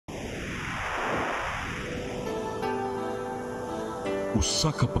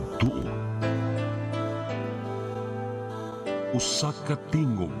Usa ka pagtuo, usa ka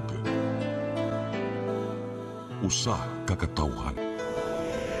tingog, usa ka katawhan.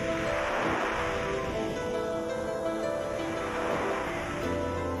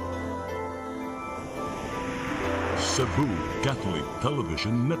 Cebu Catholic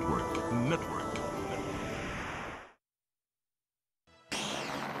Television Network.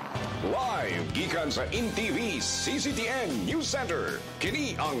 Live gikan sa InTV CCTN News Center.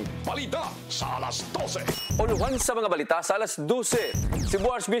 Kini ang balita sa alas 12. Uluhan sa mga balita sa alas 12. Si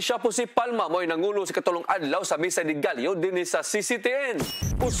Archbishop si Palma mo'y nangulo sa katulong adlaw sa Misa de Gallo din sa CCTN.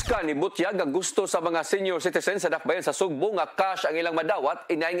 Puska ni Butyag ang gusto sa mga senior citizens sa dakbayan sa Sugbo nga cash ang ilang madawat,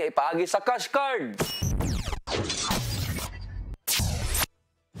 inay nga ipaagi sa cash card.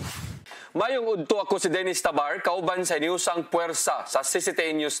 Mayong udto ako si Dennis Tabar, kauban sa Newsang Puwersa sa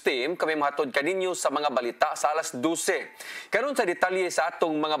CCTN News Team. Kami mahatod kaninyo sa mga balita sa alas 12. Karon sa detalye sa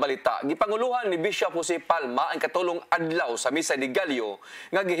atong mga balita, gipanguluhan ni Bishop Jose Palma ang katulong adlaw sa Misa de Gallo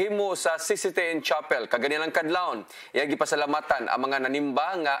nga gihimo sa CCTN Chapel kaganinang kadlawon. Iya gipasalamatan ang mga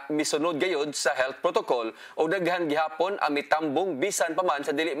nanimba nga misunod gayud sa health protocol o daghan gihapon ang mitambong bisan pa man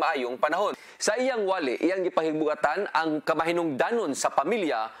sa dili maayong panahon. Sa iyang wali, iyang gipahibugatan ang kamahinungdanon sa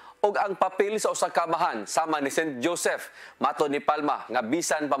pamilya og ang papel sa usa ka amahan sama ni St. Joseph. Mato ni Palma nga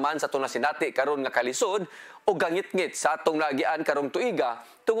bisan pa man sa itong nasinati karon nga kalisod o gangit-ngit sa atong nagian karong tuiga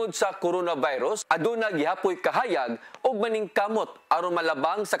tungod sa coronavirus, aduna gihapoy kahayag og maningkamot aron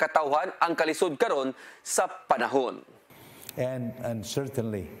malabang sa katawhan ang kalisod karon sa panahon. And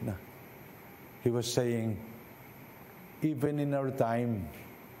certainly, he was saying, even in our time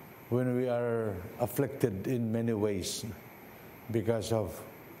when we are afflicted in many ways because of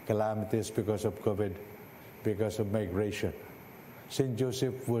calamities, because of COVID, because of migration, St.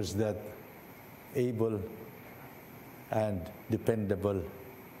 Joseph was that able and dependable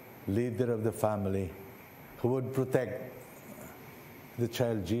leader of the family who would protect the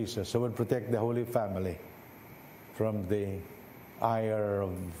child Jesus, who would protect the Holy Family from the ire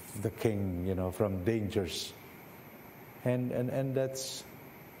of the king, from dangers. And that's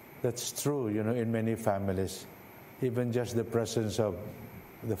true, in many families. Even just the presence of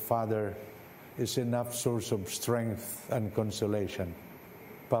the Father is enough source of strength and consolation.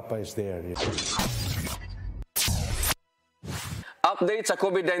 Papa is there. Update sa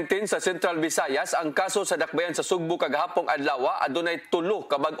COVID-19 sa Central Visayas, ang kaso sa dakbayan sa Sugbo kagahapong adlaw adunay 3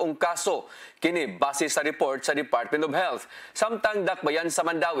 ka bag-ong kaso. Kini base sa report sa Department of Health. Samtang dakbayan sa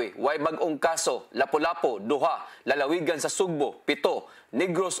Mandawi, way bag-ong kaso, Lapu-Lapu 2, lalawigan sa Sugbo 7,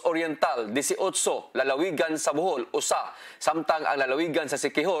 Negros Oriental 18, lalawigan sa Bohol 1, samtang ang lalawigan sa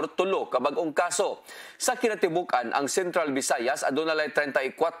Siquijor 3 ka bag-ong kaso. Sa kinatibukan, ang Central Visayas adunay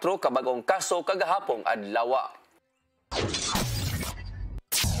 34 ka bag-ong kaso kagahapong adlaw.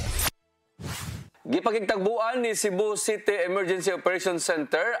 Gipakigtagbuan ni Cebu City Emergency Operations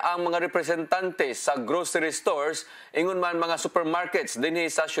Center ang mga representante sa grocery stores ingon man mga supermarkets dinhi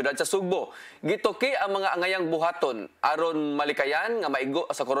sa syudad sa Sugbo. Gituki ang mga angayang buhaton aron malikayan nga maigo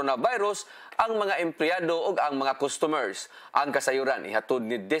sa coronavirus ang mga empleyado ug ang mga customers. Ang kasayuran ihatod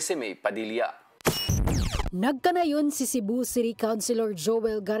ni Decime Padilla. Nagkanayon si Cebu City Councilor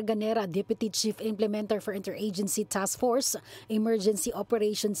Joel Garganera, Deputy Chief Implementer for Interagency Task Force, Emergency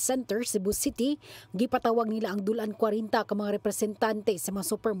Operations Center, Cebu City. Gipatawag nila ang dulan 40 ka mga representante sa mga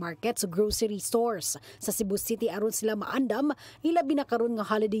supermarkets o grocery stores sa Cebu City aron sila maandam ilabi na karon nga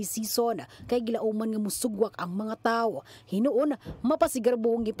holiday season kay gilauman nga musugwak ang mga tao. Hinuon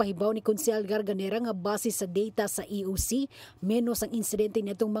mapasigarbuhong gipahibaw ni Konsehal Garganera nga base sa data sa EOC menos ang insidente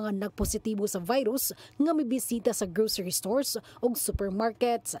nitong mga nagpositibo sa virus nga bisita sa grocery stores o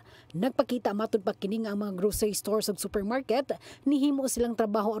supermarkets. Nagpakita matod pa kini nga ang mga grocery stores o supermarket nihimo silang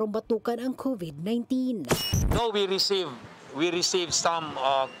trabaho aron batukan ang COVID-19. No, we received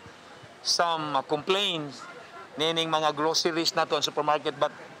some complaints nining mga groceries nato sa supermarket, but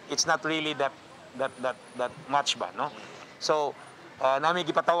it's not really that much ba, no? So nami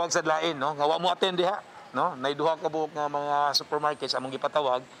gipatawag sa lain, no, nga wa mo attend diha, no, naiduha ka buok nga mga supermarkets among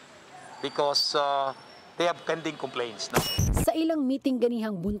gipatawag because they have pending complaints, no? Sa ilang meeting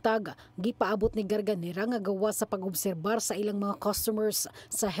ganihang buntag, gipaabot ni Garganera nga gawa sa pag-obserbar sa ilang mga customers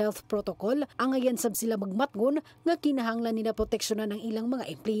sa health protocol, angayan sab sila magmatgon nga kinahanglan nila proteksyonan ng ilang mga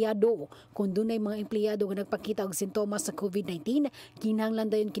empleyado. Kung dunay mga empleyado nga nagpakita og sintomas sa COVID-19, kinahanglan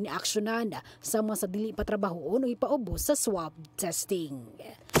dayon kini aksyonan sama sa dili pa trabahoon o ipaubos sa swab testing.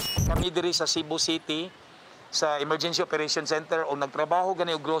 Kami diri sa Cebu City sa Emergency Operations Center o nagtrabaho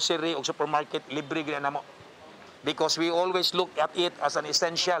gani og grocery o supermarket, libre gani namo. Because we always look at it as an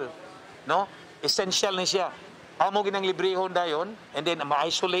essential, no? Essential na siya amo ginang librehon dayon, and then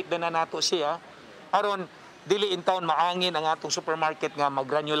ma-isolate na nato siya aron dili in town maangin ang atong supermarket nga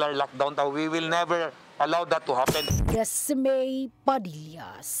mag-granular lockdown ta. We will never allow that to happen. Desmay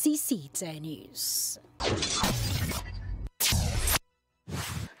Padilla, CCTN News.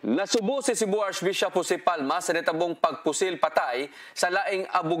 Nasubo si Cebu Archbishop Jose Palma sa natabong pagpusil patay sa laing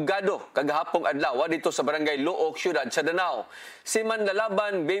abogado kagahapong adlaw dito sa Barangay Luok, Siyudad sa Danao. Si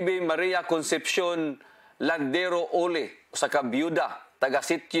manlalaban Baby Maria Concepcion Landero Ole, usa ka byuda taga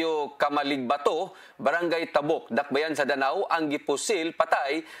sitio Kamaligbato, Barangay Tabok, Dakbayan sa Danao, ang gipusil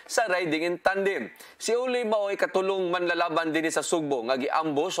patay sa riding in tandem. Si Ole mao'y katulong manlalaban din sa Sugbo nga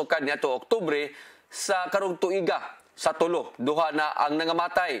giambos o kaniadto Oktubre sa karong tuiga. Sa tulo, duha na ang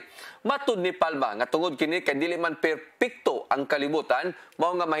nangamatay. Matud ni Palma nga tungod kini kay dili man perpekto ang kalibutan,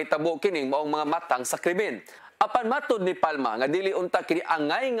 mao nga mahitabo kining maong mga matang sa krimen. Apan matud ni Palma nga dili unta kini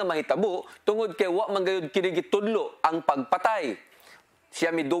angay nga mahitabo tungod kay wa man gayud kini gitudlo ang pagpatay.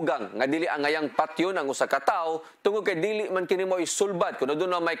 Siya midugang nga dili angayang patyon ang usa ka tawo tungod kay dili man kini mo isulbad kun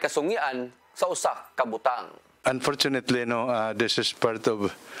aduna may kasungian sa usa ka butang. Unfortunately, this is part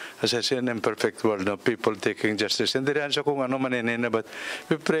of, as I say, an imperfect world, people taking justice. Hindi rin siya kung ano maninina, but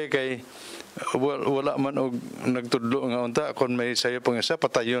we pray kay wala man og nagtudlo nga unta kung may sayo pang isa,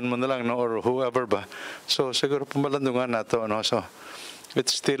 patayon mo na lang, or whoever ba. So siguro pumalandungan nato, so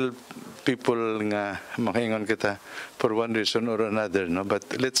it's still people nga makaingon kita for one reason or another, but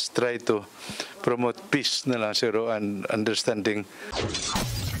let's try to promote peace na lang, zero, and understanding.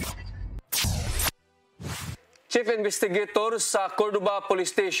 Chief Investigator sa Cordoba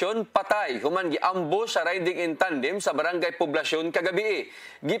Police Station patay human giambush sa riding in tandem sa Barangay Poblasyon kagabi.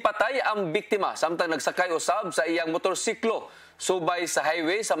 Gipatay ang biktima samtang nagsakay usab sa iyang motorsiklo subay sa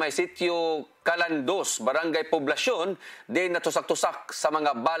highway sa may sitio Calandos, Barangay Poblasyon, din natusak-tusak sa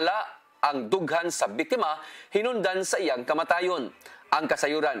mga bala ang dughan sa biktima hinundan sa iyang kamatayon. Ang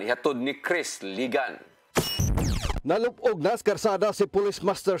kasayuran ihatod ni Chris Ligan. Nalupog na sa karsada si Police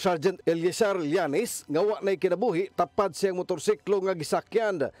Master Sergeant Eliezer Llanes nga wa nay kinabuhi tapad siyang motorsiklo nga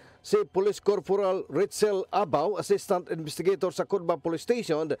gisakyan. Si Police Corporal Ritzel Abaw, Assistant Investigator sa Cordoba Police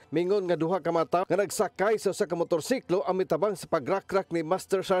Station, mingon nga duha ka mata nga nagsakay sa usa ka motorsiklo ang mitabang sa pagrakrak ni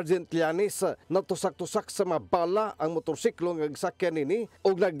Master Sergeant Llanes. Natusak-tusak sa mga bala ang motorsiklo nga gisakyan nini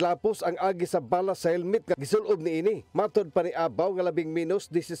ug naglapos ang agi sa bala sa helmet nga gisulob niini. Matod pa ni Abaw nga labing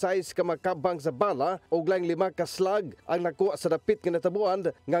minus 16 ka makabang sa bala ug laing 5 ka slag ang nakuha sa dapit nga natabuan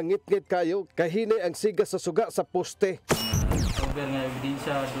nga ngit-ngit kayo kay hinay ang siga sa suga sa poste. Over nga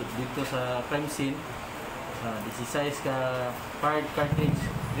ebidensya dito sa crime scene, 16 ka fired cartridge,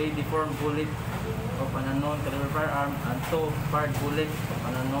 ready form bullet of an unknown caliber firearm and 2 fired bullet of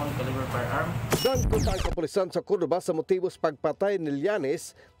an unknown caliber firearm. Dangkot ang kapulisan sa Cordoba sa motibos pagpatay ni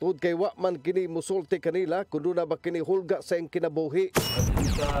Llanes tungod kay wa man kini musulti kanila kundo na ba kini hulga sa iyang kinabuhi.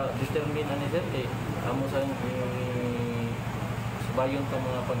 Hindi ka determine ani sir amo sa bayon ka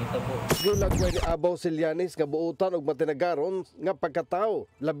mga pangitabo. Gilagway ni Abaw si Llanes nga buutan og matinagaron nga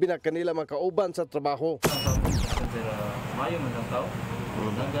pagkatao labi na kanila makauban sa trabaho. Mayo man ang tao.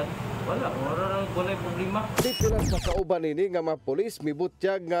 Wala problema. Di pilas makauban nini nga mga pulis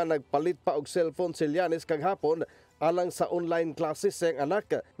mibutyag nga nagpalit pa og cellphone si Llanes kaghapon alang sa online classes sa iyang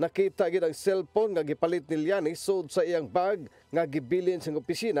anak. Nakita gid ang cellphone nga gipalit ni Llanes sud sa iyang bag nga gibilin sa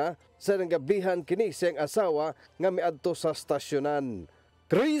opisina sa gabihan kini sa iyang asawa nga miadto sa stasyonan.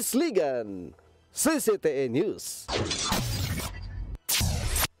 Chris Ligan, CCTN News.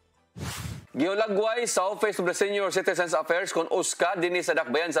 Giolagway sa Office of the Senior Citizens Affairs kon USCA dinhi sa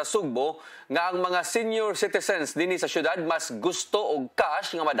Dakbayan sa Sugbo nga ang mga senior citizens dinhi sa syudad mas gusto og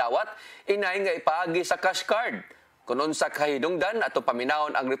cash nga madawat inay nga ipaagi sa cash card. Kunon sa kahinungdan ato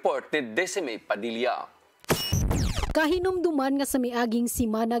paminawon ang report ni Desmay Padilla. Kahinumduman nga sa miaging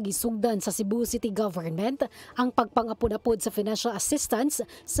simana gisugdan sa Cebu City Government ang pagpangapod-apod sa financial assistance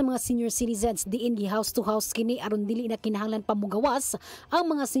sa mga senior citizens diin gi house to house kini aron dili na kinahanglan pamugawas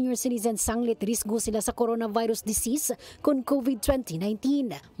ang mga senior citizens sanglit risgo sila sa coronavirus disease kon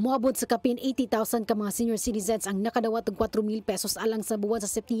COVID-2019. Moabot sa kapin 80,000 ka mga senior citizens ang nakadawat og 4,000 pesos alang sa buwan sa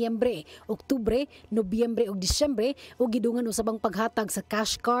Setyembre, Oktubre, Nobyembre ug Disyembre ug gidungan usabang paghatag sa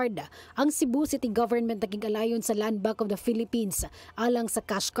cash card. Ang Cebu City Government naging-alayon sa Land Bank of the Philippines alang sa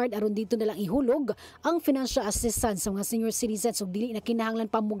cash card aron dito na lang ihulog ang financial assistance sa mga senior citizens ug dili na kinahanglan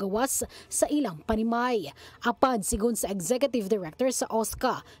pamugawas sa ilang panimay. Apan sigon sa Executive Director sa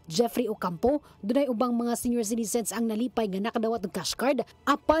OSCA, Jeffrey Ocampo, dunay ubang mga senior citizens ang nalipay nga nakadawat og cash card,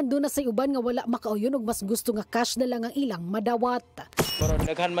 apan doon na sa uban nga wala makauyon ug mas gusto nga cash na lang ang ilang madawat. Pero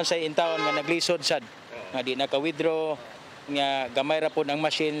daghan man sa intawon nga naglisod sad nga di naka-withdraw nga gamay ra pud ang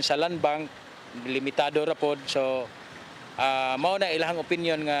machine sa Land Bank limitado ra pod. So mao na ilahang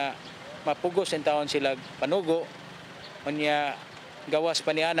opinion nga mapugos in taon sila panugo unya gawas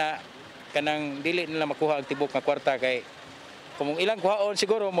pa niana kanang dili nila makuha ang tibok nga kwarta kay kung ilang kuhaon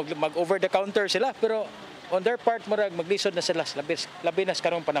siguro mag over the counter sila pero on their part murag maglisod na sila labi na sa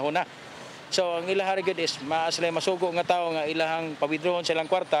karong panahon na. So ang ilaha gid is maaslay masugo nga tawo nga ilahang pawithdrawon silang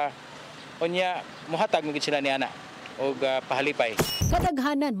kwarta unya muhatag mo gid sila niana og pahalipay.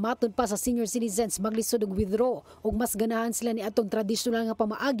 Kadaghanan matud pa sa senior citizens maglisod og withdraw ug mas ganahan sila ni atong tradisyonal nga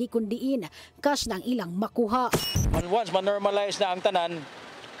pamaagi kun diin cash na ang ilang makuha. Once ma-normalize na ang tanan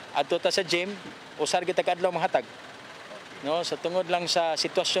adto ta sa gym usar kita kadlaw mahatag. No, sa tungod lang sa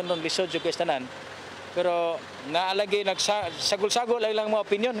sitwasyon nun lisod jud kay tanan. Pero naalagi nagsagol-sagol ay lang mga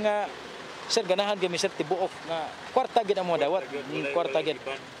opinion nga sir ganahan gyud Mr. tibuok nga kwarta gid ang mga dawat. Kwarta gid.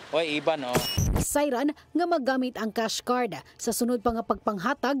 Oy iban oh. Sayran nga magamit ang cash card sa sunod pa nga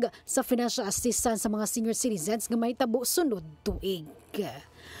pagpanghatag sa financial assistance sa mga senior citizens nga mahitabo sunod tuig.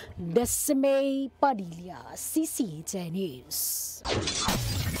 Desmay Padilla, CCTV News.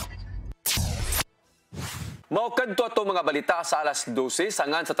 Maukadto ato mga balita sa alas 12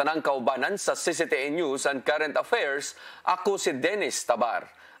 sangan sa tanang kaubanan sa CCTN News and Current Affairs. Ako si Dennis Tabar.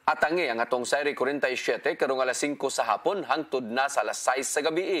 Atangi ang atong Sayri 47 karong alas 5 sa hapon hangtod na sa alas 6 sa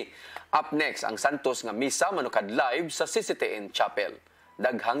gabi. Up next ang Santos nga misa manukad live sa CCTN Chapel.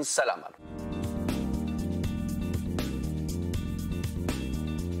 Daghang salamat.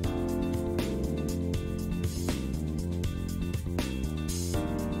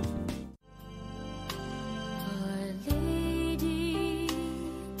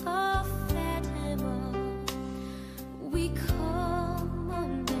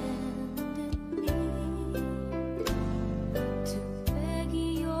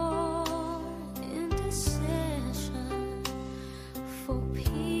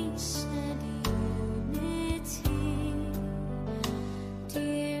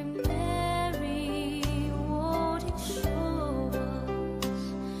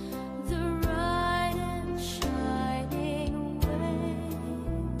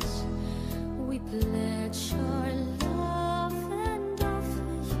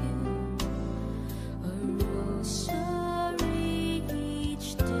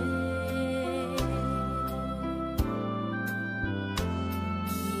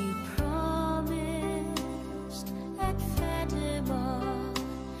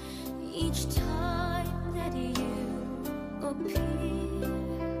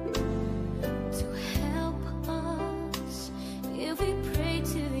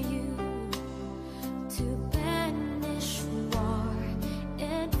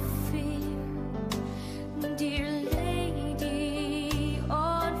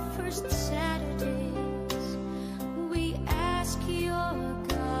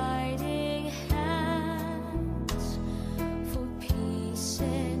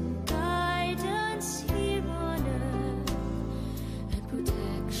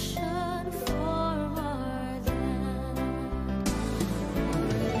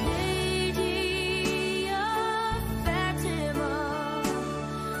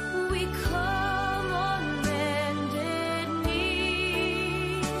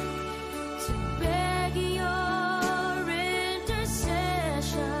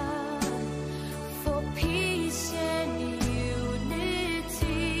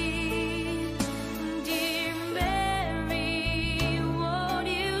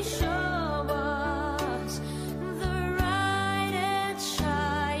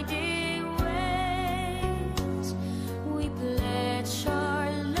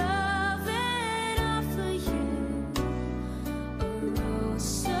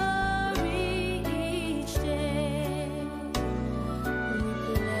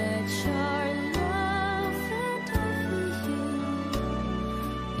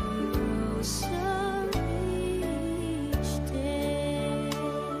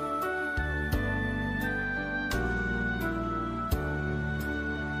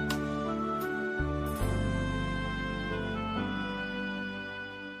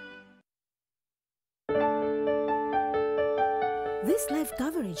 This live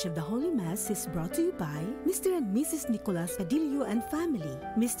coverage of the Holy Mass is brought to you by Mr. and Mrs. Nicolas Padillo and family,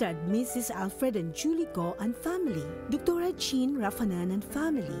 Mr. and Mrs. Alfred and Julie Go and family, Dr. Jean Rafanan and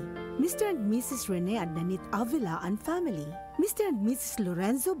family, Mr. and Mrs. Rene Adnanit Avila and family, Mr. and Mrs.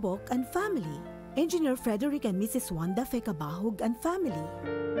 Lorenzo Bok and family, Engineer Frederick and Mrs. Wanda Fekabahug and family.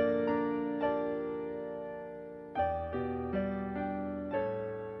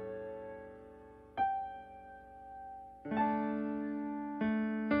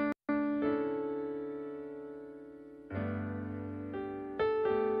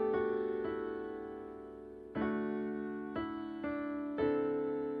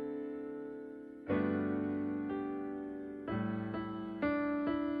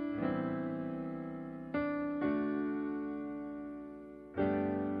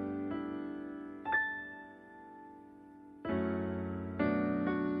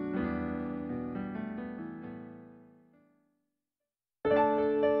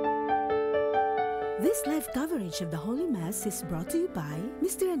 This live coverage of the Holy Mass is brought to you by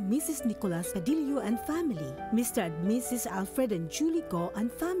Mr. and Mrs. Nicolas Padillo and family, Mr. and Mrs. Alfred and Julie Go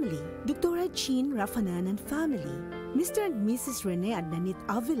and family, Dr. Chin Rafanan and family, Mr. and Mrs. Rene Adnanit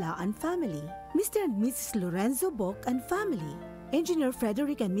Avila and family, Mr. and Mrs. Lorenzo Bok and family, Engineer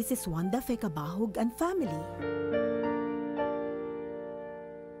Frederick and Mrs. Wanda Fekabahug and family.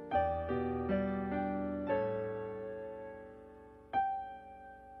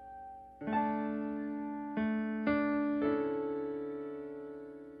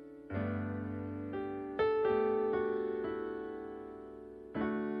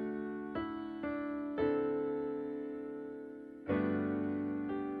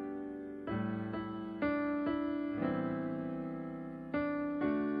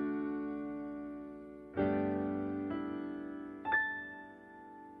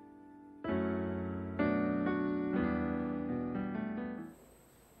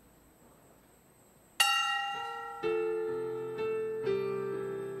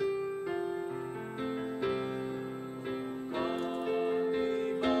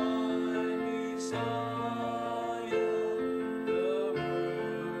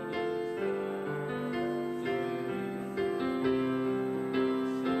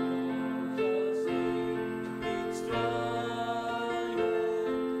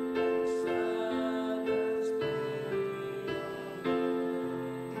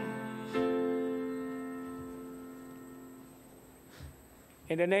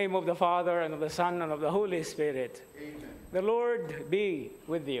 In the name of the Father, and of the Son, and of the Holy Spirit. Amen. The Lord be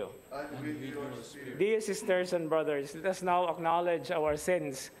with you. And with your spirit. Dear sisters and brothers, let us now acknowledge our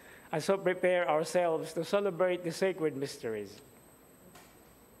sins and so prepare ourselves to celebrate the sacred mysteries.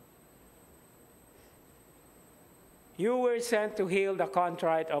 You were sent to heal the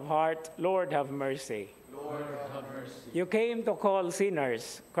contrite of heart. Lord, have mercy. Lord, have mercy. You came to call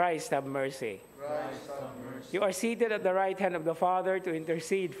sinners. Christ, have mercy. Christ, have mercy. You are seated at the right hand of the Father to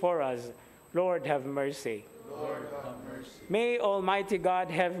intercede for us. Lord, have mercy. Lord, have mercy. May Almighty God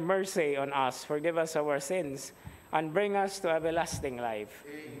have mercy on us, forgive us our sins, and bring us to everlasting life.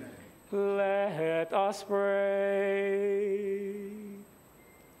 Amen. Let us pray.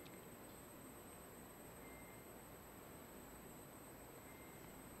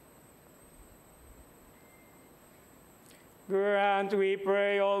 Grant, we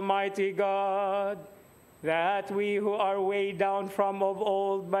pray, Almighty God, that we who are weighed down from of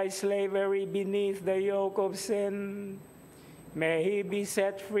old by slavery beneath the yoke of sin, may be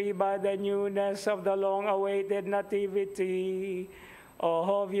set free by the newness of the long-awaited nativity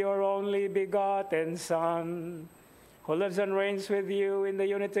of your only begotten Son, who lives and reigns with you in the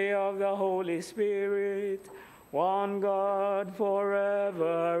unity of the Holy Spirit, one God,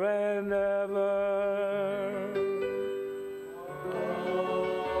 forever and ever.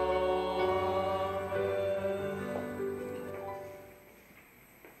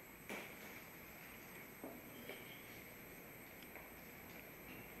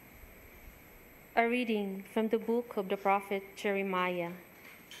 A reading from the book of the prophet Jeremiah.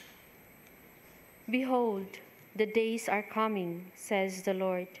 Behold, the days are coming, says the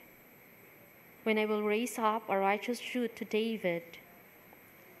Lord, when I will raise up a righteous root to David.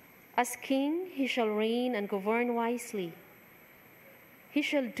 As king, he shall reign and govern wisely. He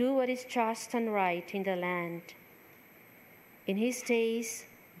shall do what is just and right in the land. In his days,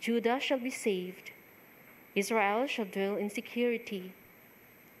 Judah shall be saved. Israel shall dwell in security.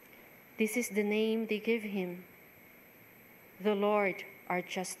 This is the name they give him, the Lord our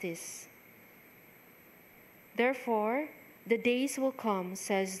justice. Therefore, the days will come,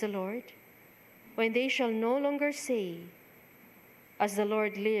 says the Lord, when they shall no longer say, as the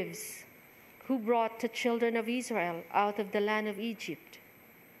Lord lives, who brought the children of Israel out of the land of Egypt,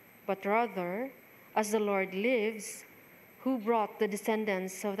 but rather, as the Lord lives, who brought the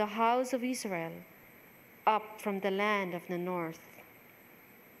descendants of the house of Israel up from the land of the north,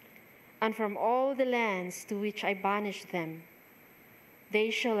 and from all the lands to which I banished them. They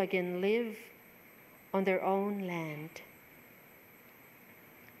shall again live on their own land.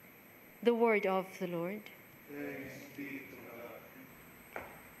 The word of the Lord. Thanks be to God.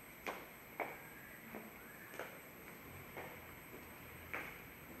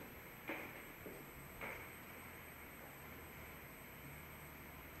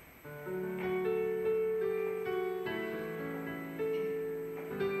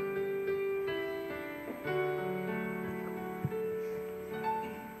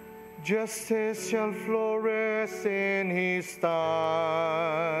 Justice shall flourish in his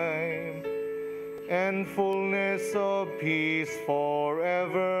time, and fullness of peace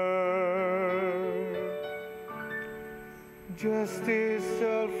forever. Justice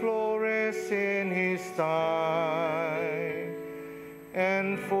shall flourish in his time,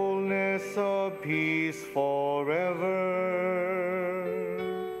 and fullness of peace forever.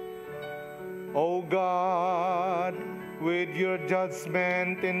 O God, with your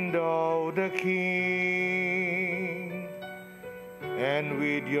judgment endow the king, and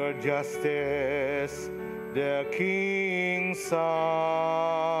with your justice the king's son.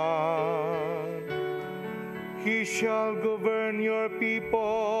 He shall govern your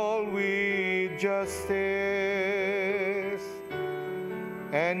people with justice,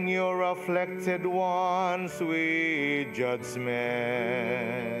 and your afflicted ones with judgment.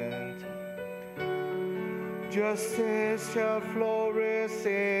 Justice shall flourish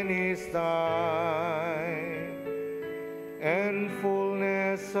in his time, and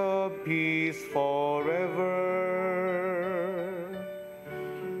fullness of peace forever.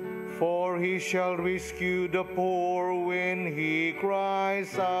 For he shall rescue the poor when he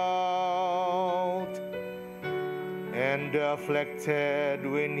cries out, and the afflicted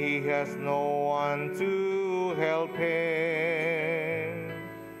when he has no one to help him.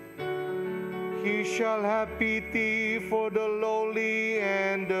 He shall have pity for the lowly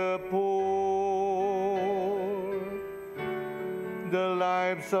and the poor. The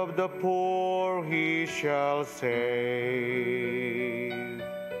lives of the poor he shall save.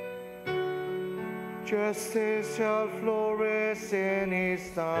 Justice shall flourish in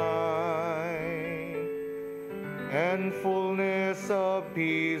his time, and fullness of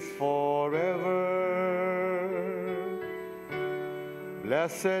peace forever.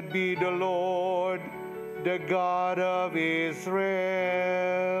 Blessed be the Lord, the God of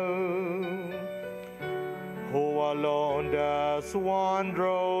Israel, who alone does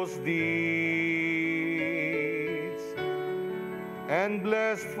wondrous deeds. And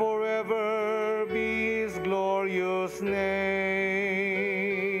blessed forever be his glorious name.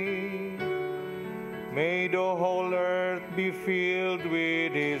 May the whole earth be filled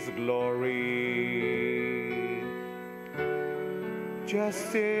with his glory.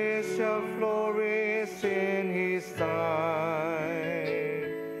 Justice shall flourish in his time,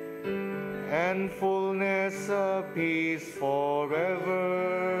 and fullness of peace forever.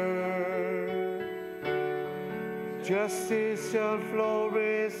 Justice shall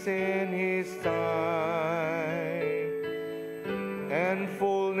flourish in his time, and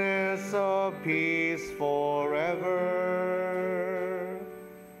fullness of peace forever.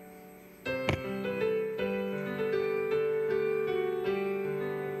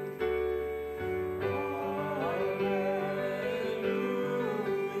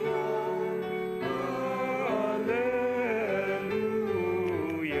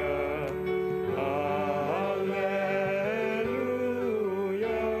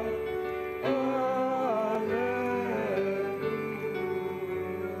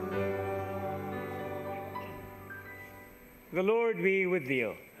 The Lord be with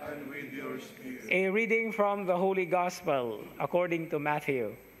you. And with your spirit. A reading from the Holy Gospel according to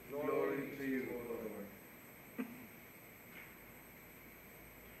Matthew. Glory to you, O Lord.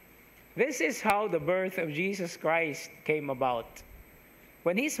 This is how the birth of Jesus Christ came about.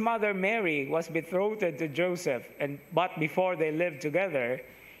 When his mother Mary was betrothed to Joseph, but before they lived together,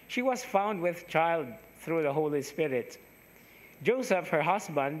 she was found with child through the Holy Spirit. Joseph, her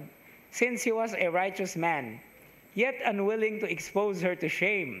husband, since he was a righteous man, yet unwilling to expose her to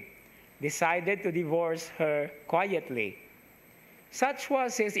shame, decided to divorce her quietly. Such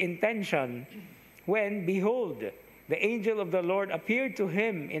was his intention when, behold, the angel of the Lord appeared to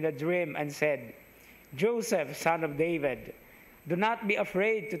him in a dream and said, "Joseph, son of David, do not be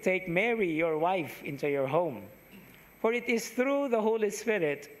afraid to take Mary, your wife, into your home. For it is through the Holy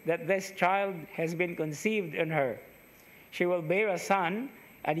Spirit that this child has been conceived in her. She will bear a son,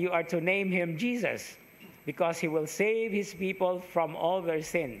 and you are to name him Jesus, because he will save his people from all their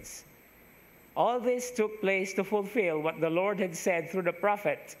sins." All this took place to fulfill what the Lord had said through the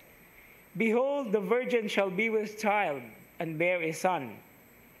prophet, "Behold, the virgin shall be with child and bear a son,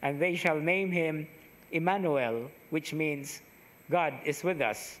 and they shall name him Emmanuel," which means God is with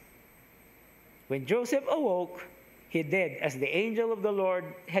us. When Joseph awoke, he did as the angel of the Lord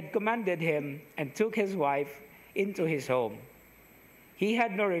had commanded him and took his wife into his home. He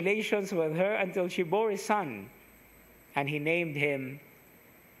had no relations with her until she bore a son, and he named him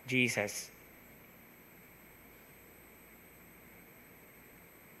Jesus.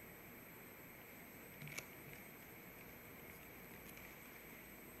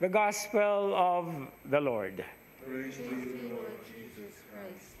 The Gospel of the Lord. Praise to you, Lord Jesus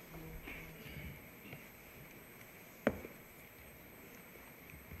Christ.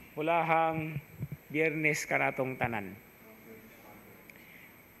 Mulahang Biyernes kanatong tanan.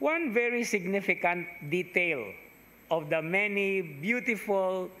 One very significant detail of the many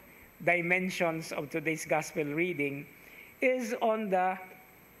beautiful dimensions of today's gospel reading is on the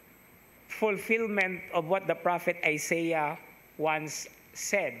fulfillment of what the prophet Isaiah once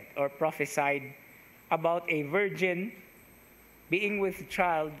said or prophesied about a virgin being with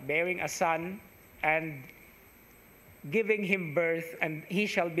child, bearing a son, and giving him birth, and he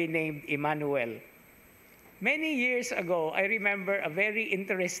shall be named Emmanuel. Many years ago, I remember a very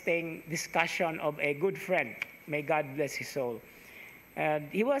interesting discussion of a good friend. May God bless his soul. And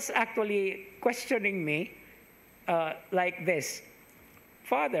he was actually questioning me like this: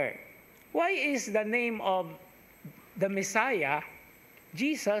 Father, why is the name of the Messiah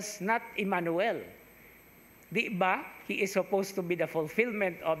Jesus, not Emmanuel? Di ba, he is supposed to be the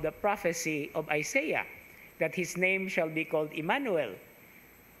fulfillment of the prophecy of Isaiah, that his name shall be called Emmanuel.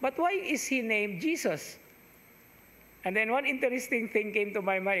 But why is he named Jesus? And then one interesting thing came to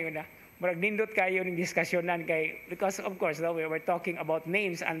my mind. Marag nindot kayo ng diskusyonan because of course we were talking about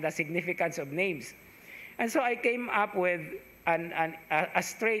names and the significance of names. And so I came up with a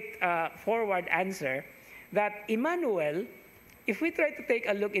straight forward answer that Emmanuel, if we try to take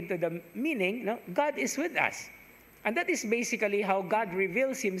a look into the meaning, God is with us. And that is basically how God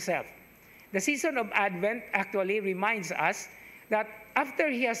reveals himself. The season of Advent actually reminds us that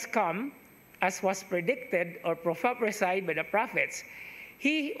after he has come, as was predicted or prophesied by the prophets,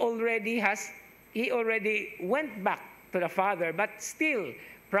 he already went back to the Father, but still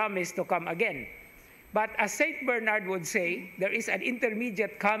promised to come again. But as Saint Bernard would say, there is an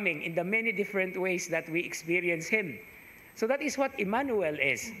intermediate coming in the many different ways that we experience him. So that is what Emmanuel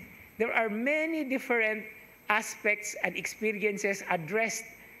is. There are many different aspects and experiences addressed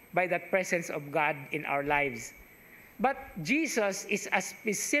by that presence of God in our lives. But Jesus is a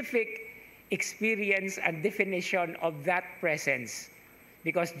specific experience and definition of that presence,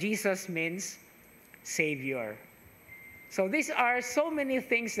 because Jesus means Savior. So these are so many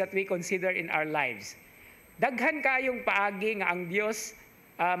things that we consider in our lives. Daghan kayong paagi nga ang Dios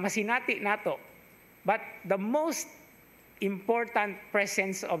masinati nato. But the most important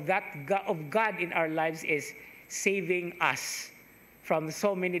presence of God in our lives is saving us from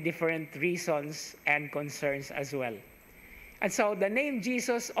so many different reasons and concerns as well. And so the name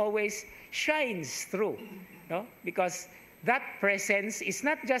Jesus always shines through, because that presence is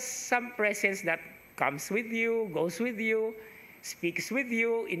not just some presence that comes with you, goes with you, speaks with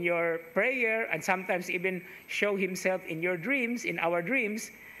you in your prayer, and sometimes even show himself in your dreams, in our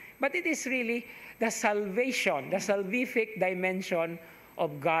dreams, but it is really the salvation, the salvific dimension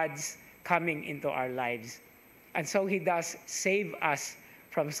of God's coming into our lives. And so he does save us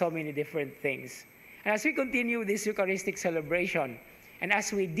from so many different things. And as we continue this Eucharistic celebration, and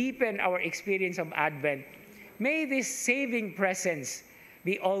as we deepen our experience of Advent, may this saving presence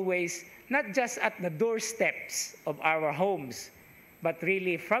be always not just at the doorsteps of our homes, but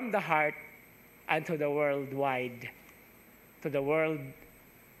really from the heart and to the world wide, to the world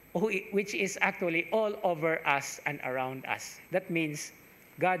which is actually all over us and around us. That means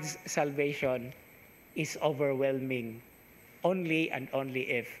God's salvation is overwhelming only and only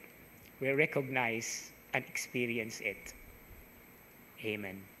if we recognize and experience it.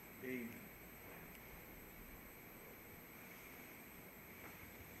 Amen. Amen.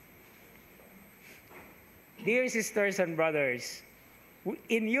 Dear sisters and brothers,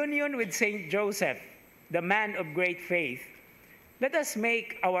 in union with Saint Joseph, the man of great faith, let us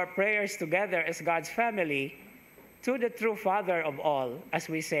make our prayers together as God's family to the true Father of all, as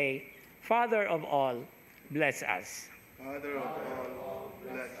we say, Father of all, bless us. Father of all,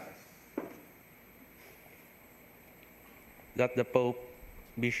 bless us. That the Pope,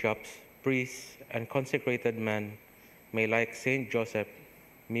 bishops, priests, and consecrated men may, like Saint Joseph,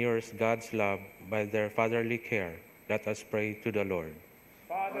 mirrors God's love by their fatherly care. Let us pray to the Lord.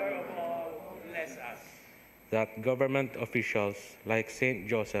 Father of all, bless us. That government officials, like Saint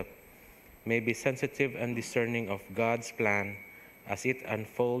Joseph, may be sensitive and discerning of God's plan as it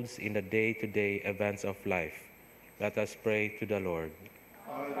unfolds in the day-to-day events of life. Let us pray to the Lord.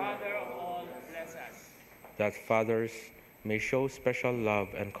 Father of all, bless us. That fathers may show special love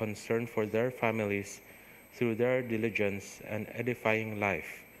and concern for their families through their diligence and edifying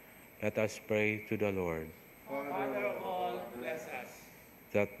life. Let us pray to the Lord. Father of all, bless us.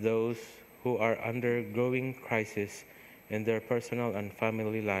 That those who are undergoing crisis in their personal and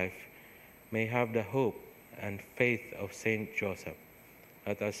family life may have the hope and faith of Saint Joseph.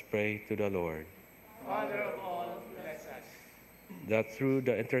 Let us pray to the Lord. Father of all, bless us. That through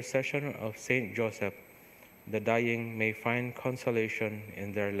the intercession of Saint Joseph, the dying may find consolation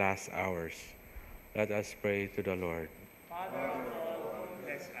in their last hours. Let us pray to the Lord. Father of all,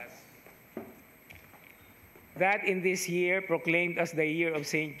 bless bless us. That in this year, proclaimed as the year of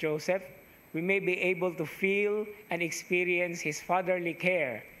Saint Joseph, we may be able to feel and experience his fatherly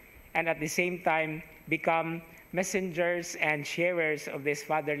care, and at the same time become messengers and sharers of this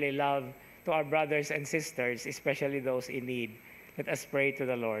fatherly love to our brothers and sisters, especially those in need. Let us pray to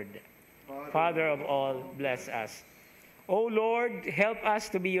the Lord. Father of all, bless us. O Lord, help us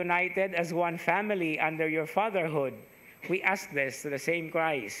to be united as one family under your fatherhood. We ask this to the same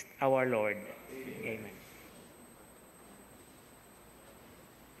Christ, our Lord. Amen.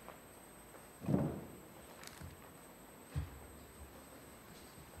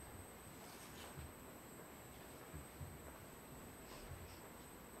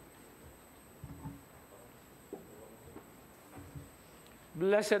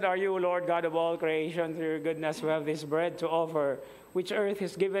 Blessed are you, Lord God of all creation. Through your goodness we have this bread to offer, which earth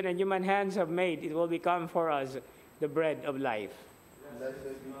has given and human hands have made. It will become for us the bread of life.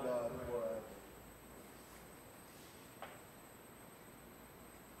 Blessed be God forever.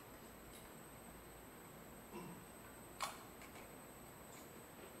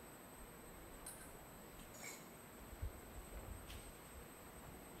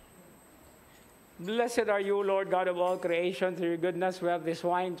 Blessed are you, Lord God of all creation. Through your goodness we have this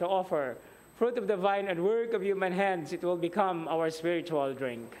wine to offer, fruit of the vine and work of human hands. It will become our spiritual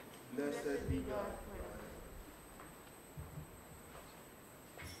drink. Blessed be God.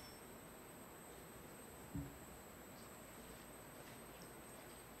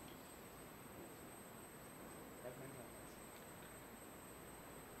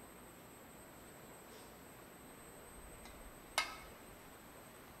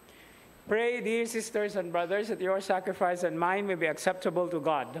 Pray, dear sisters and brothers, that your sacrifice and mine may be acceptable to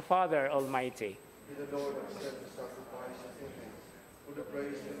God, the Father Almighty. May the Lord accept the sacrifices and thanks for the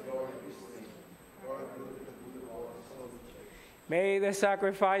praise and glory of his name, for our good and the good of all his holy church. May the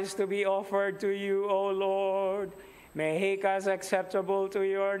sacrifice to be offered to you, O Lord, make us acceptable to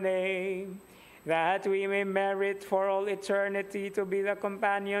your name, that we may merit for all eternity to be the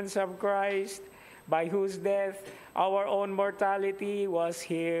companions of Christ, by whose death our own mortality was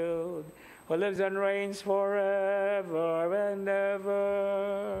healed, who lives and reigns forever and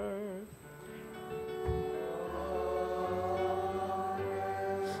ever.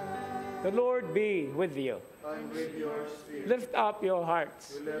 The Lord be with you. And with your spirit. Lift up your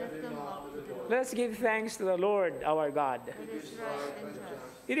hearts. We lift them up to the Lord. Let's give thanks to the Lord our God. It is right and just.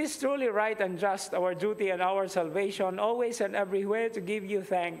 It is truly right and just, our duty and our salvation, always and everywhere to give you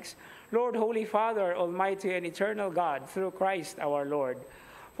thanks, Lord, Holy Father, Almighty and eternal God, through Christ our Lord.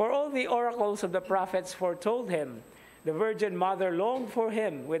 For all the oracles of the prophets foretold him. The Virgin Mother longed for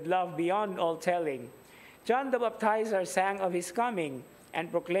him with love beyond all telling. John the Baptizer sang of his coming and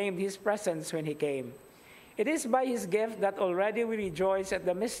proclaimed his presence when he came. It is by his gift that already we rejoice at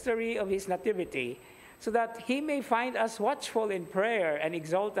the mystery of his nativity, so that he may find us watchful in prayer and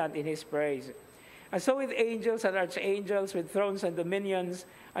exultant in his praise. And so with angels and archangels, with thrones and dominions,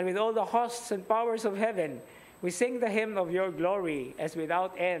 and with all the hosts and powers of heaven, we sing the hymn of your glory, as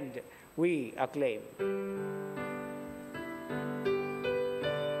without end we acclaim.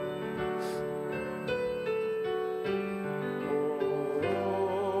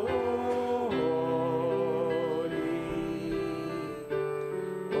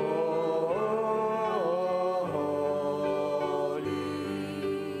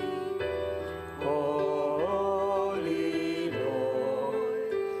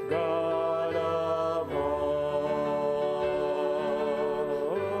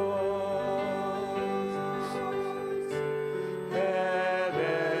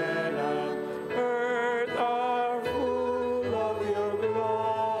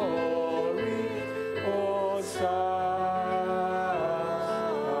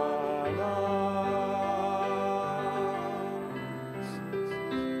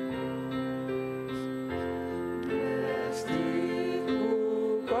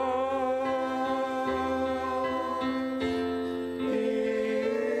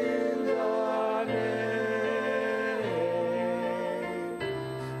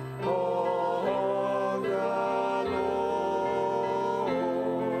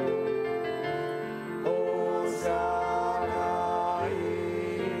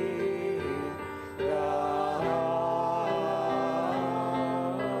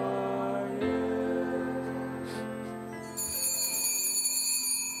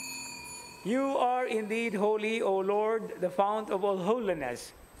 You are indeed holy, O Lord, the fount of all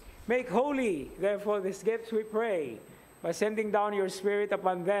holiness. Make holy, therefore, these gifts, we pray, by sending down your Spirit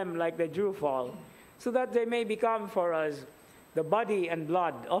upon them like the dewfall, so that they may become for us the body and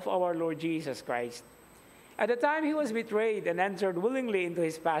blood of our Lord Jesus Christ. At the time he was betrayed and entered willingly into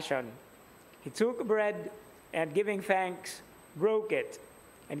his passion, he took bread and giving thanks, broke it,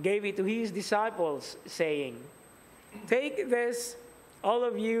 and gave it to his disciples, saying, "Take this, all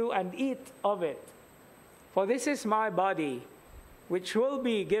of you, and eat of it, for this is my body, which will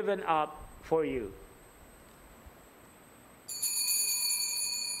be given up for you."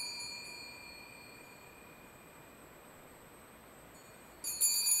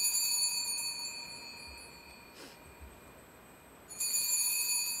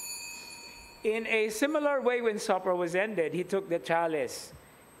 In a similar way, when supper was ended, he took the chalice,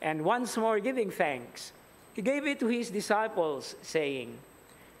 and once more giving thanks, he gave it to his disciples, saying,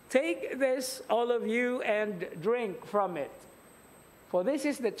 "Take this, all of you, and drink from it. For this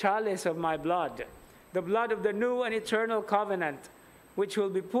is the chalice of my blood, the blood of the new and eternal covenant, which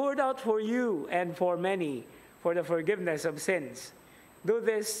will be poured out for you and for many for the forgiveness of sins. Do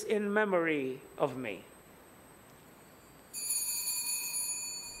this in memory of me."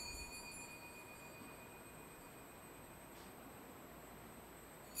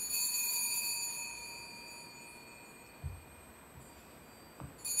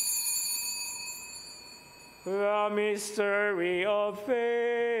 The mystery of faith.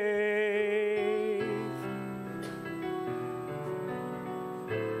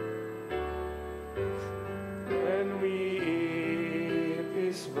 When we eat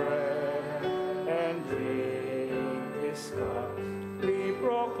this bread and drink this cup, we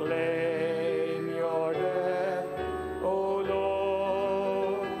proclaim your death, O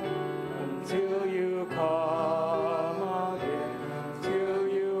Lord, until you come again, till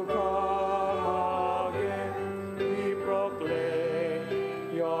you come again. We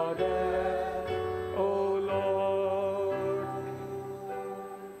proclaim your death, O Lord.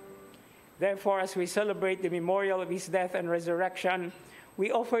 Therefore, as we celebrate the memorial of his death and resurrection,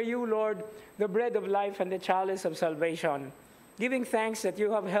 we offer you, Lord, the bread of life and the chalice of salvation, giving thanks that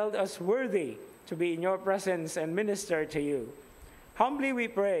you have held us worthy to be in your presence and minister to you. Humbly we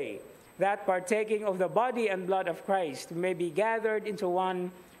pray that, partaking of the body and blood of Christ, we may be gathered into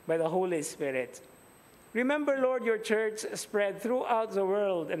one by the Holy Spirit. Remember, Lord, your church spread throughout the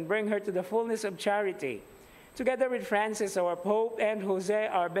world and bring her to the fullness of charity, together with Francis, our Pope, and Jose,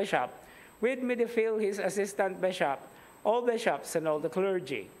 our Bishop, with Midfield, his assistant bishop, all bishops, and all the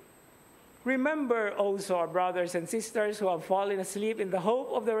clergy. Remember also our brothers and sisters who have fallen asleep in the hope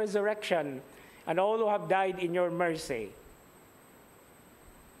of the resurrection, and all who have died in your mercy.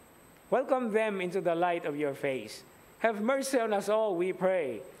 Welcome them into the light of your face. Have mercy on us all, we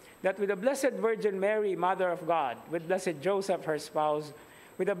pray, that with the Blessed Virgin Mary, Mother of God, with Blessed Joseph, her spouse,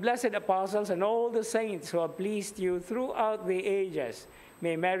 with the blessed apostles and all the saints who have pleased you throughout the ages,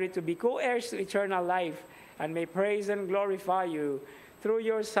 may merit to be co-heirs to eternal life, and may praise and glorify you through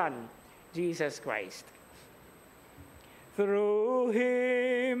your Son, Jesus Christ. Through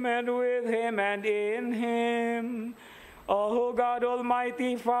him, and with him, and in him, O God,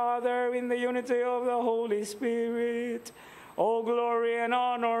 Almighty Father, in the unity of the Holy Spirit, all glory and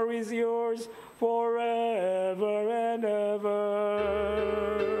honor is yours forever and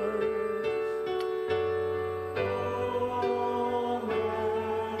ever.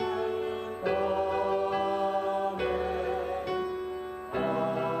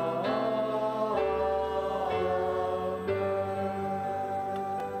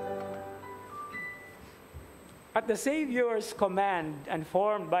 At the Savior's command and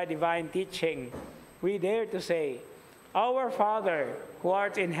formed by divine teaching, we dare to say, "Our Father, who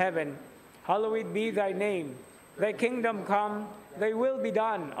art in heaven, hallowed be thy name. Thy kingdom come, thy will be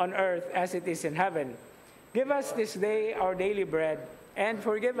done on earth as it is in heaven. Give us this day our daily bread, and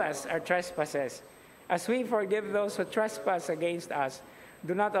forgive us our trespasses, as we forgive those who trespass against us.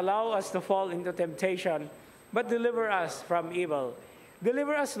 Do not allow us to fall into temptation, but deliver us from evil."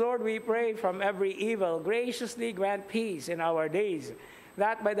 Deliver us, Lord, we pray, from every evil. Graciously grant peace in our days,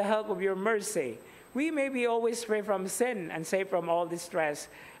 that by the help of your mercy, we may be always free from sin and safe from all distress,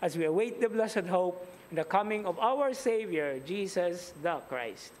 as we await the blessed hope and the coming of our Savior, Jesus the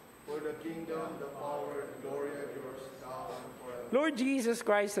Christ. For the kingdom, the power, and glory are yours, now and forever. Lord Jesus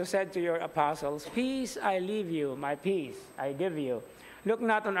Christ, who said to your apostles, "Peace I leave you, my peace I give you," look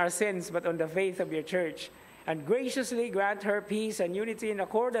not on our sins, but on the faith of your church, and graciously grant her peace and unity in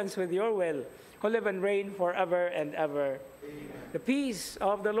accordance with your will, who live and reign forever and ever. Amen. The peace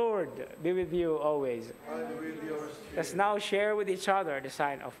of the Lord be with you always. And with yours. Let's now share with each other the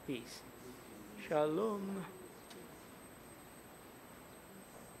sign of peace. Shalom.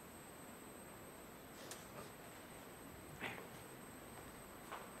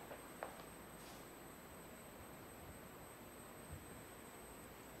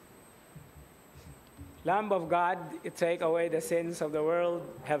 Lamb of God, you take away the sins of the world,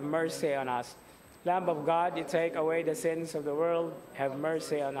 have mercy on us. Lamb of God, you take away the sins of the world, have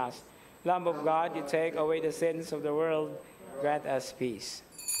mercy on us. Lamb of God, you take away the sins of the world, grant us peace.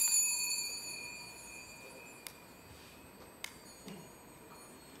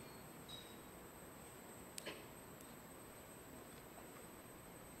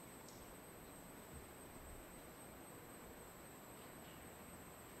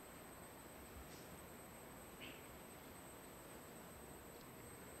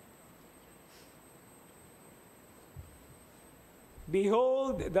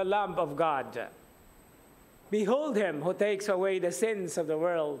 Behold the Lamb of God. Behold him who takes away the sins of the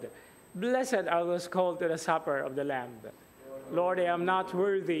world. Blessed are those called to the supper of the Lamb. Lord, I am not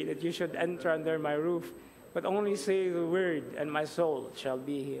worthy that you should enter under my roof, but only say the word, and my soul shall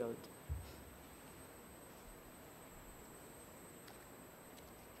be healed.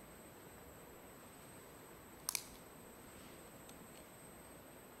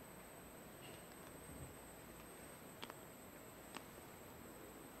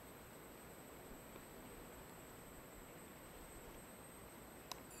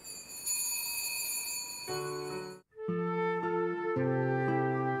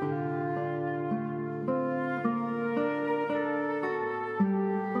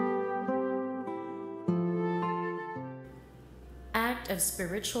 Act of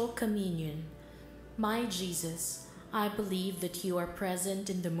Spiritual Communion. My Jesus, I believe that you are present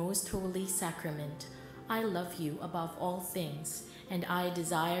in the most holy sacrament. I love you above all things, and I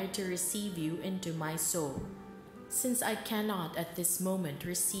desire to receive you into my soul. Since I cannot at this moment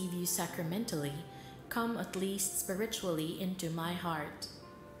receive you sacramentally, come at least spiritually into my heart.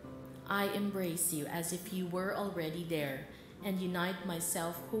 I embrace you as if you were already there, and unite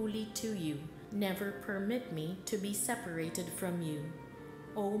myself wholly to you. Never permit me to be separated from you.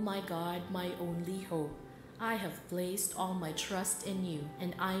 O my God, my only hope, I have placed all my trust in you,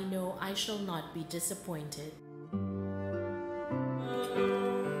 and I know I shall not be disappointed.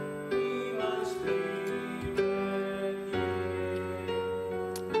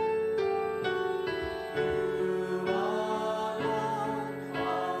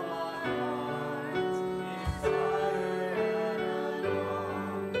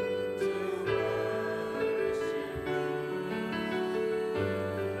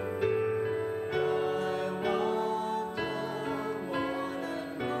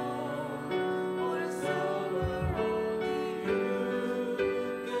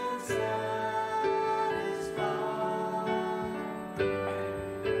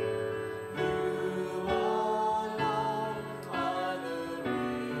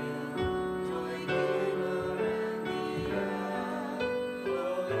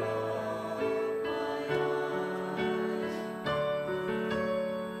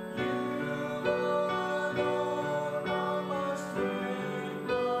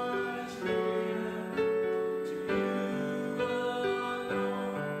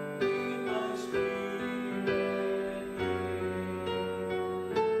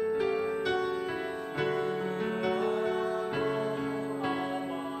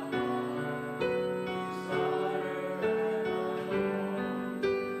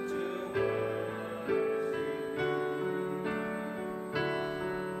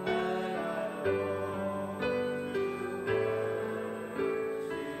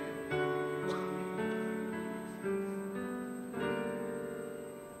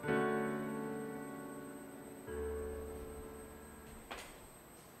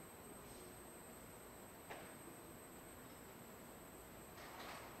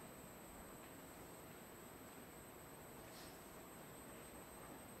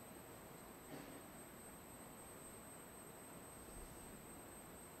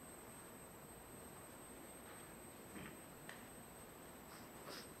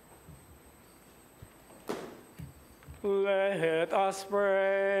 Let us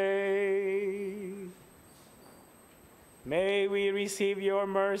pray. May we receive your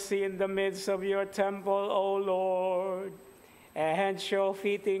mercy in the midst of your temple, O Lord, and show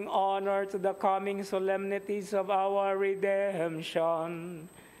fitting honor to the coming solemnities of our redemption,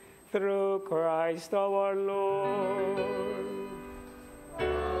 through Christ our Lord.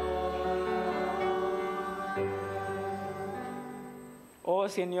 O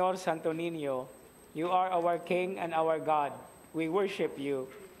Señor Santo Niño, you are our King and our God. We worship you.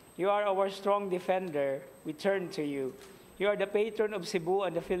 You are our strong defender. We turn to you. You are the patron of Cebu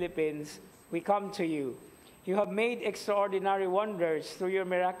and the Philippines. We come to you. You have made extraordinary wonders through your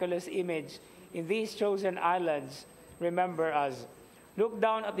miraculous image in these chosen islands. Remember us. Look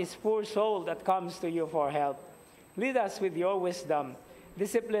down at this poor soul that comes to you for help. Lead us with your wisdom.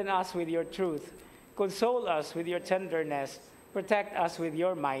 Discipline us with your truth. Console us with your tenderness. Protect us with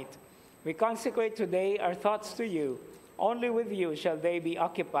your might. We consecrate today our thoughts to you. Only with you shall they be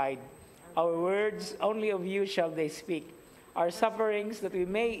occupied. Our words, only of you shall they speak. Our sufferings, that we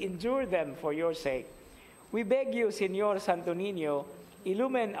may endure them for your sake. We beg you, Señor Santo Niño,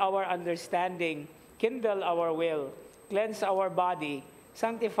 illumine our understanding, kindle our will, cleanse our body,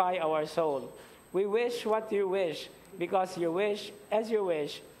 sanctify our soul. We wish what you wish, because you wish,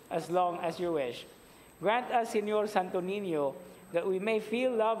 as long as you wish. Grant us, Señor Santo Niño, that we may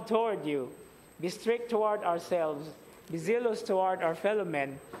feel love toward you, be strict toward ourselves, be zealous toward our fellow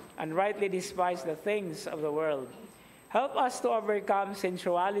men, and rightly despise the things of the world. Help us to overcome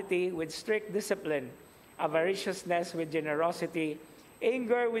sensuality with strict discipline, avariciousness with generosity,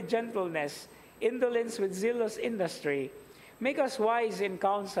 anger with gentleness, indolence with zealous industry. Make us wise in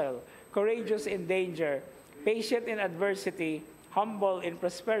counsel, courageous in danger, patient in adversity, humble in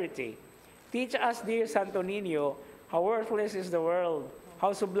prosperity. Teach us, dear Santo Niño, how worthless is the world,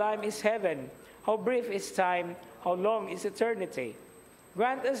 how sublime is heaven, how brief is time, how long is eternity.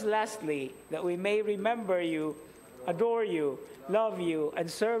 Grant us lastly that we may remember you, adore you, love you, and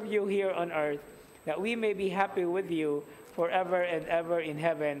serve you here on earth, that we may be happy with you forever and ever in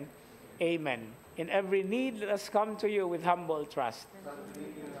heaven. Amen. In every need, let us come to you with humble trust.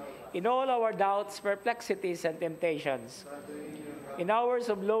 In all our doubts, perplexities, and temptations, in hours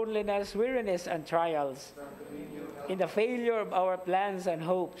of loneliness, weariness, and trials, in the failure of our plans and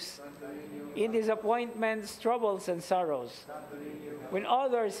hopes, in disappointments, troubles, and sorrows, when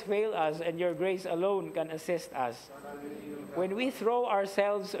others fail us and your grace alone can assist us, when we throw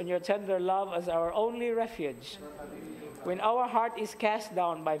ourselves on your tender love as our only refuge, when our heart is cast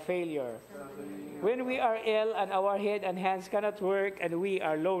down by failure, when we are ill and our head and hands cannot work and we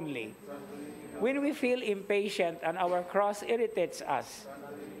are lonely, when we feel impatient and our cross irritates us,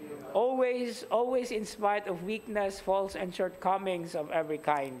 always in spite of weakness, faults, and shortcomings of every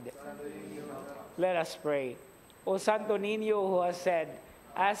kind. Let us pray. O Santo Niño, who has said,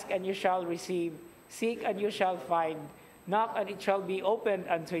 ask and you shall receive, seek and you shall find, knock and it shall be opened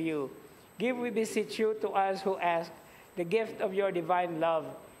unto you. Give, we beseech you, to us who ask the gift of your divine love,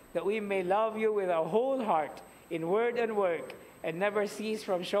 that we may love you with our whole heart, in word and work, and never cease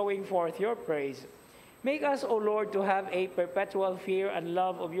from showing forth your praise. Make us, O Lord, to have a perpetual fear and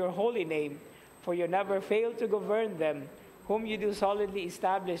love of your holy name, for you never fail to govern them, whom you do solidly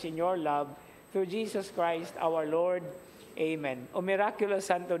establish in your love, through Jesus Christ our Lord. Amen. O miraculous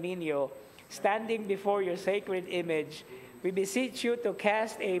Santo Niño, standing before your sacred image, we beseech you to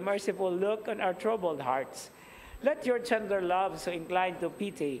cast a merciful look on our troubled hearts. Let your tender love, so inclined to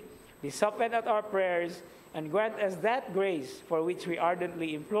pity, be softened at our prayers, and grant us that grace for which we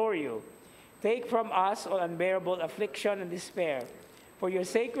ardently implore you. Take from us all unbearable affliction and despair. For your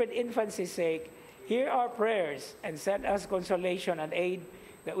sacred infancy's sake, hear our prayers, and send us consolation and aid,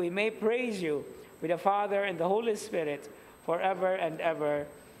 that we may praise you with the Father and the Holy Spirit, forever and ever.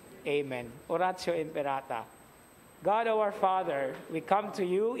 Amen. Oratio Imperata. God our Father, we come to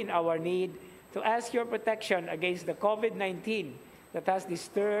you in our need to ask your protection against the COVID-19 that has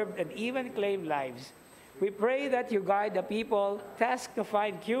disturbed and even claimed lives. We pray that you guide the people tasked to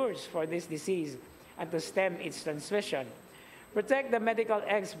find cures for this disease and to stem its transmission. Protect the medical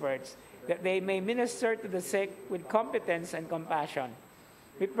experts that they may minister to the sick with competence and compassion.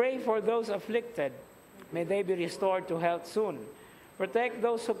 We pray for those afflicted. May they be restored to health soon. Protect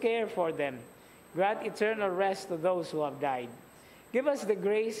those who care for them. Grant eternal rest to those who have died. Give us the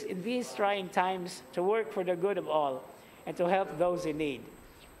grace in these trying times to work for the good of all and to help those in need.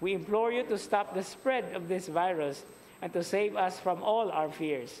 We implore you to stop the spread of this virus and to save us from all our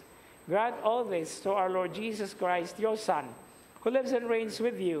fears. Grant all this to our Lord Jesus Christ, your Son, who lives and reigns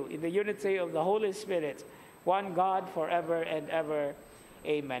with you in the unity of the Holy Spirit, one God, forever and ever.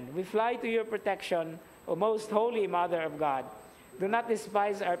 Amen. We fly to your protection, O most holy Mother of God. Do not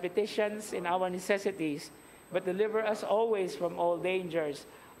despise our petitions in our necessities, but deliver us always from all dangers,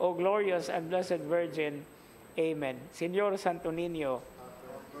 O glorious and blessed Virgin. Amen. Señor Santo Niño,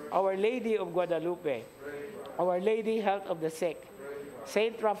 Our Lady of Guadalupe, Our Lady, Health of the Sick,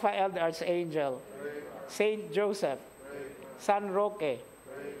 Saint Raphael the Archangel, Saint Joseph, San Roque,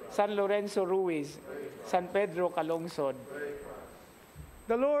 San Lorenzo Ruiz, San Pedro Calungsod.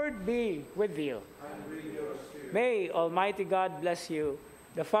 The Lord be with you. May Almighty God bless you,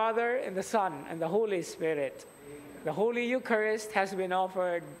 the Father, and the Son, and the Holy Spirit. The Holy Eucharist has been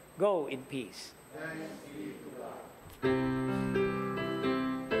offered. Go in peace. Thanks be to God.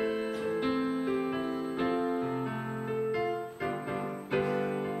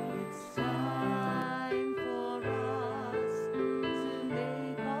 Time for us to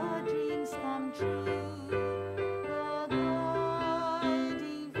make our dreams come true.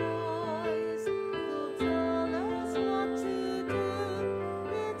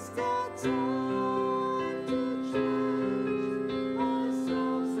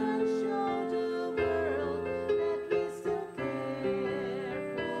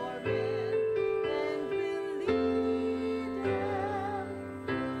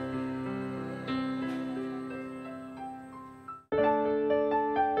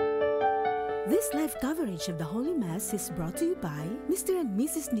 This live coverage of the Holy Mass is brought to you by Mr. and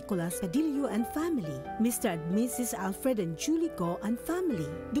Mrs. Nicolas Padillo and family, Mr. and Mrs. Alfred and Julie Go and family,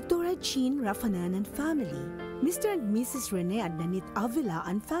 Dr. Chin Rafanan and family, Mr. and Mrs. Rene Adnanit Avila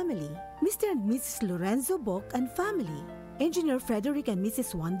and family, Mr. and Mrs. Lorenzo Bok and family, Engineer Frederick and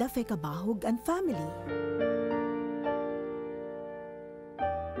Mrs. Wanda Fekabahug and family.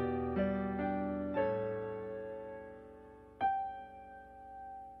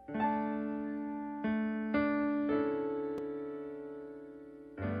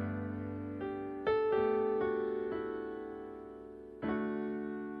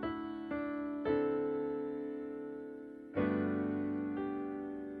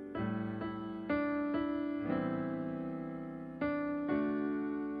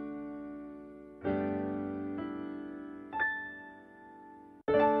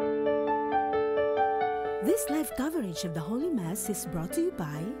 This live coverage of the Holy Mass is brought to you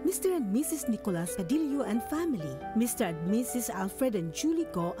by Mr. and Mrs. Nicolas Padillo and family, Mr. and Mrs. Alfred and Julie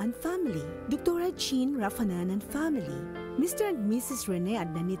Go and family, Dr. Chin Rafanan and family, Mr. and Mrs. Rene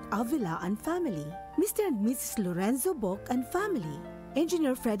Adnanit Avila and family, Mr. and Mrs. Lorenzo Bok and family,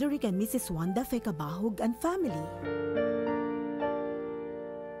 Engineer Frederick and Mrs. Wanda Fekabahug and family.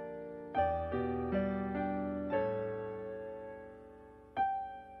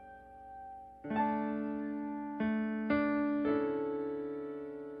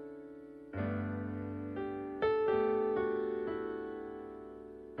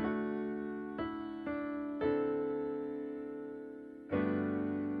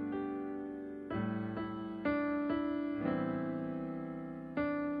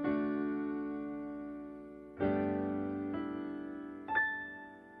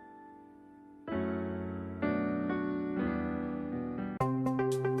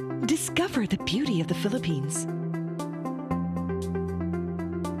 Discover the beauty of the Philippines.